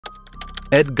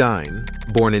Ed Gein,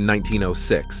 born in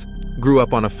 1906, grew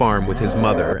up on a farm with his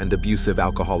mother and abusive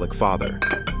alcoholic father.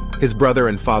 His brother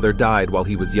and father died while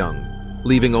he was young,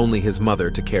 leaving only his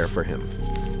mother to care for him.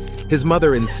 His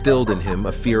mother instilled in him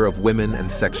a fear of women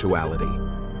and sexuality.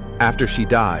 After she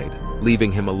died,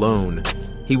 leaving him alone,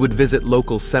 he would visit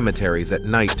local cemeteries at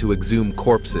night to exhume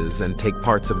corpses and take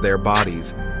parts of their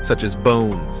bodies, such as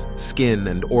bones, skin,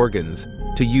 and organs,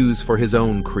 to use for his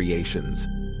own creations.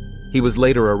 He was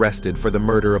later arrested for the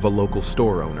murder of a local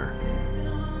store owner.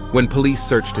 When police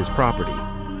searched his property,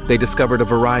 they discovered a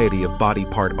variety of body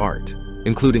part art,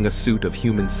 including a suit of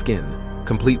human skin,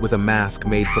 complete with a mask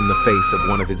made from the face of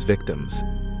one of his victims.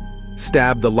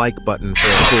 Stab the like button for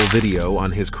a full video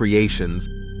on his creations.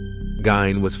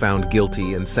 Gein was found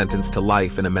guilty and sentenced to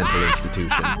life in a mental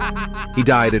institution. He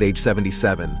died at age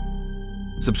 77.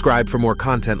 Subscribe for more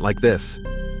content like this.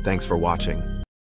 Thanks for watching.